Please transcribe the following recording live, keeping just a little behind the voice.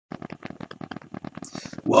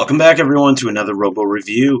Welcome back everyone to another Robo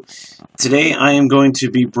review. Today I am going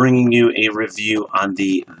to be bringing you a review on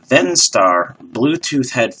the I-Venstar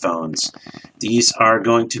Bluetooth headphones. These are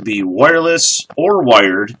going to be wireless or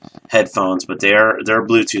wired headphones, but they're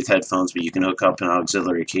Bluetooth headphones, but you can hook up an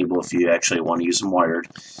auxiliary cable if you actually want to use them wired.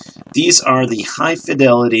 These are the high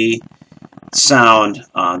fidelity sound.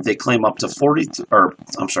 They claim up to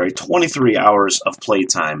 23 hours of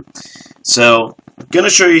playtime. So I'm going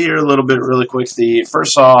to show you here a little bit really quick.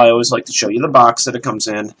 First of all, I always like to show you the box that it comes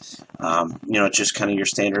in. It's just kind of your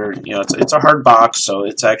standard, it's a hard box, so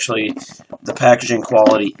it's actually, the packaging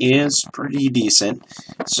quality is pretty decent.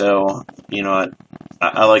 So,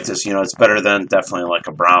 I like this, it's better than definitely like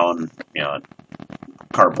a brown,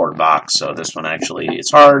 cardboard box. So this one actually,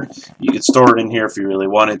 it's hard. You could store it in here if you really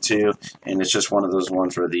wanted to, and it's just one of those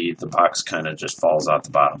ones where the box kind of just falls out the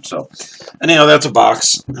bottom. So anyhow, that's a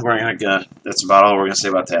box. That's about all we're gonna say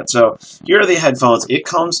about that. So here are the headphones. It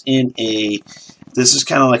comes in this is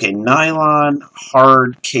kind of like a nylon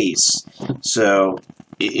hard case. So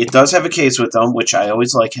it does have a case with them, which I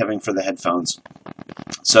always like having for the headphones.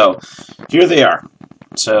 So here they are.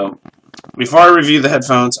 So before I review the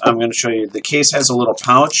headphones, I'm going to show you the case has a little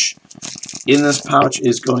pouch. In this pouch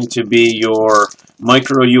is going to be your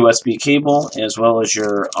micro USB cable as well as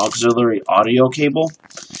your auxiliary audio cable.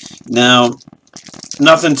 Now,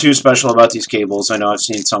 nothing too special about these cables. I know I've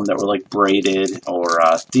seen some that were like braided, or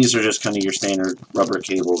these are just kind of your standard rubber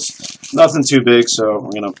cables. Nothing too big, so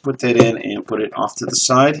we're going to put that in and put it off to the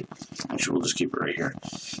side. Actually, we'll just keep it right here.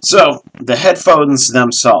 So, the headphones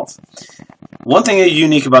themselves. One thing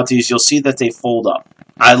unique about these, you'll see that they fold up.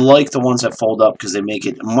 I like the ones that fold up because they make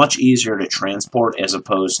it much easier to transport as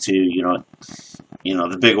opposed to,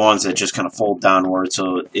 the big ones that just kind of fold downward.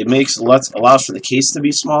 So it allows for the case to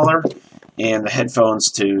be smaller and the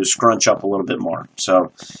headphones to scrunch up a little bit more.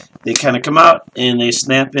 So they kind of come out and they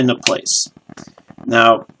snap into place.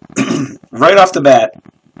 Now, right off the bat,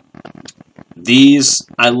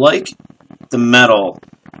 I like the metal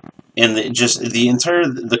and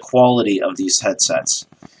the quality of these headsets.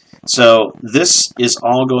 So this is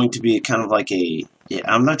all going to be kind of like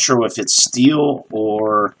I'm not sure if it's steel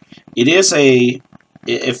or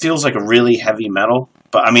it feels like a really heavy metal,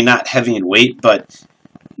 but I mean not heavy in weight, but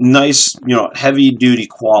nice, heavy duty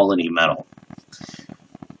quality metal.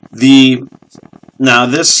 Now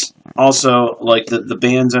this also, like the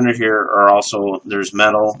bands under here are also, there's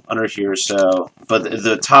metal under here, but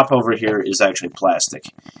the top over here is actually plastic,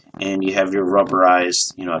 and you have your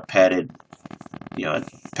rubberized,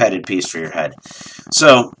 padded piece for your head.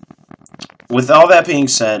 So with all that being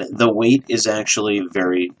said, the weight is actually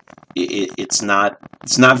it's not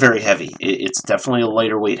very heavy. It's definitely a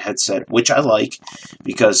lighter weight headset, which I like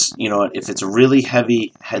because, if it's a really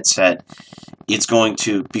heavy headset, it's going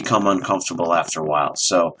to become uncomfortable after a while.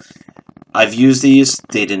 So I've used these.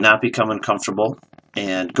 They did not become uncomfortable.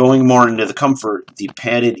 And going more into the comfort, the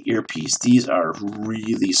padded earpiece, these are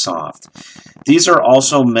really soft. These are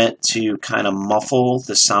also meant to kind of muffle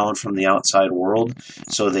the sound from the outside world.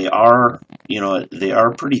 So they are, they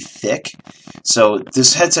are pretty thick. So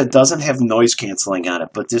this headset doesn't have noise canceling on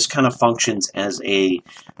it, but this kind of functions as a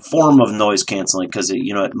form of noise canceling because it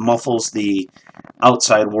muffles the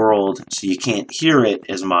outside world so you can't hear it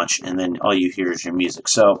as much, and then all you hear is your music.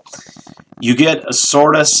 So you get a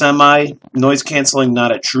sort of semi noise canceling,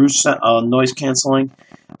 not a true noise canceling,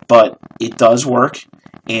 but it does work.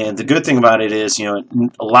 And the good thing about it is, a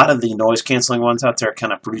lot of the noise canceling ones out there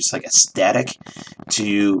kind of produce like a static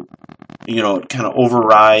to, kind of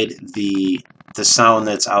override the sound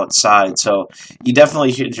that's outside. So you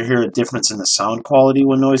definitely hear a difference in the sound quality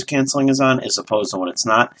when noise canceling is on as opposed to when it's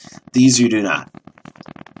not. These you do not.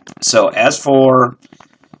 So as for,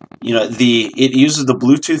 it uses the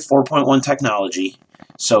Bluetooth 4.1 technology.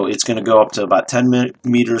 So it's going to go up to about 10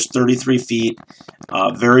 meters, 33 feet,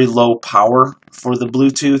 very low power for the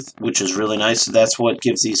Bluetooth, which is really nice. So that's what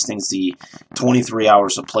gives these things the 23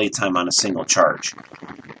 hours of playtime on a single charge.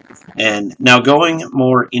 And now going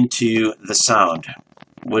more into the sound,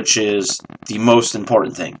 which is the most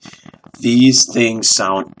important thing. These things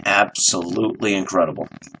sound absolutely incredible.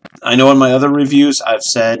 I know in my other reviews I've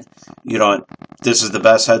said, this is the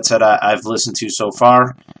best headset I've listened to so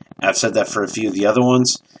far. I've said that for a few of the other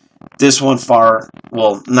ones. This one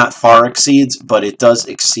not far exceeds, but it does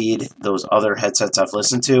exceed those other headsets I've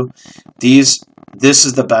listened to. This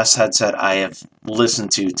is the best headset I have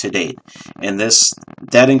listened to date. And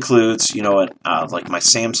that includes, like my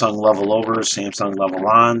Samsung Level Overs, Samsung Level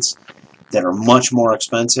Ons that are much more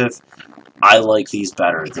expensive. I like these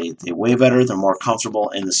better. They way better. They're more comfortable,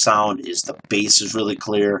 and the bass is really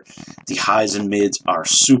clear. The highs and mids are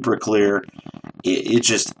super clear, it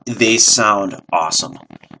just, they sound awesome.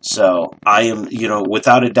 So I am,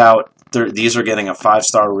 without a doubt, these are getting a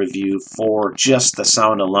 5-star review for just the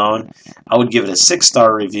sound alone. I would give it a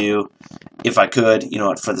 6-star review if I could,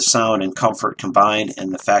 for the sound and comfort combined,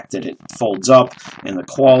 and the fact that it folds up, and the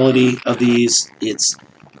quality of these.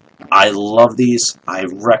 I love these. I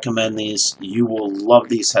recommend these. You will love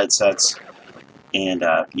these headsets. And,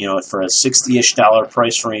 for a $60-ish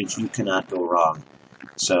price range, you cannot go wrong.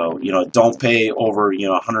 So, don't pay over,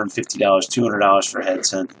 $150, $200 for a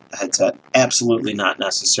headset. Absolutely not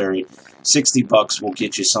necessary. $60 will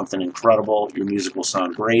get you something incredible. Your music will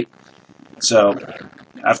sound great. So,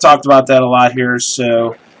 I've talked about that a lot here.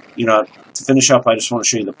 So, to finish up, I just want to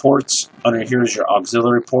show you the ports. Under here is your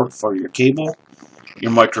auxiliary port for your cable,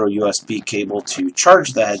 your micro USB cable to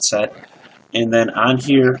charge the headset, and then on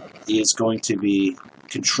here is going to be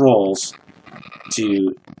controls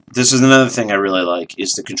to, this is another thing I really like,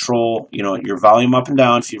 is to control, your volume up and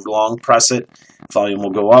down. If you long press it, volume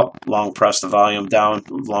will go up. Long press the volume down,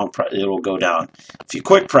 it will go down. If you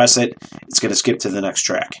quick press it, it's going to skip to the next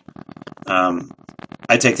track.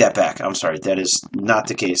 I take that back. I'm sorry, that is not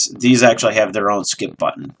the case. These actually have their own skip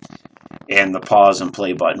button and the pause and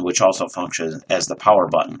play button, which also functions as the power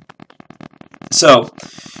button. So,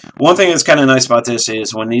 one thing that's kind of nice about this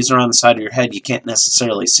is when these are on the side of your head, you can't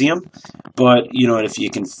necessarily see them, but if you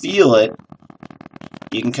can feel it,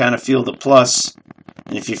 you can kind of feel the plus.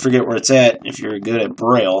 And if you forget where it's at, if you're good at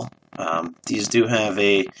Braille, these do have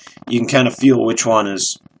you can kind of feel which one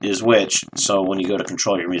is which. So when you go to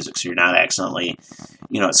control your music, so you're not accidentally,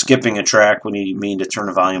 skipping a track when you mean to turn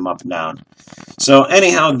the volume up and down. So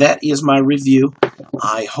anyhow, that is my review.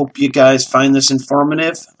 I hope you guys find this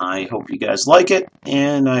informative. I hope you guys like it,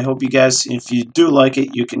 and I hope you guys, if you do like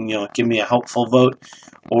it, you can give me a helpful vote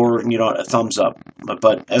or a thumbs up.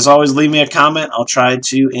 But as always, leave me a comment. I'll try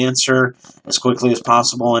to answer as quickly as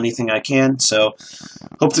possible anything I can. So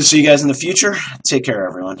hope to see you guys in the future. Take care,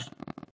 everyone.